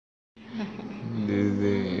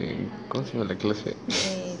desde, ¿cómo se llama la clase?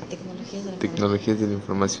 Tecnologías de la información. Tecnologías de la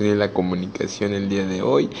información y la comunicación el día de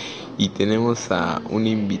hoy. Y tenemos a una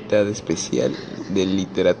invitada especial de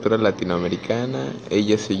literatura latinoamericana.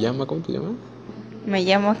 Ella se llama, ¿cómo te llamas? Me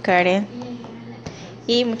llamo Karen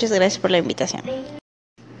y muchas gracias por la invitación.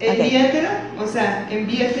 Envíatelo, o sea,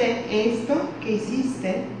 envíate esto que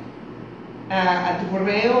hiciste a tu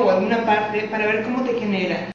correo o a alguna parte para ver cómo te genera.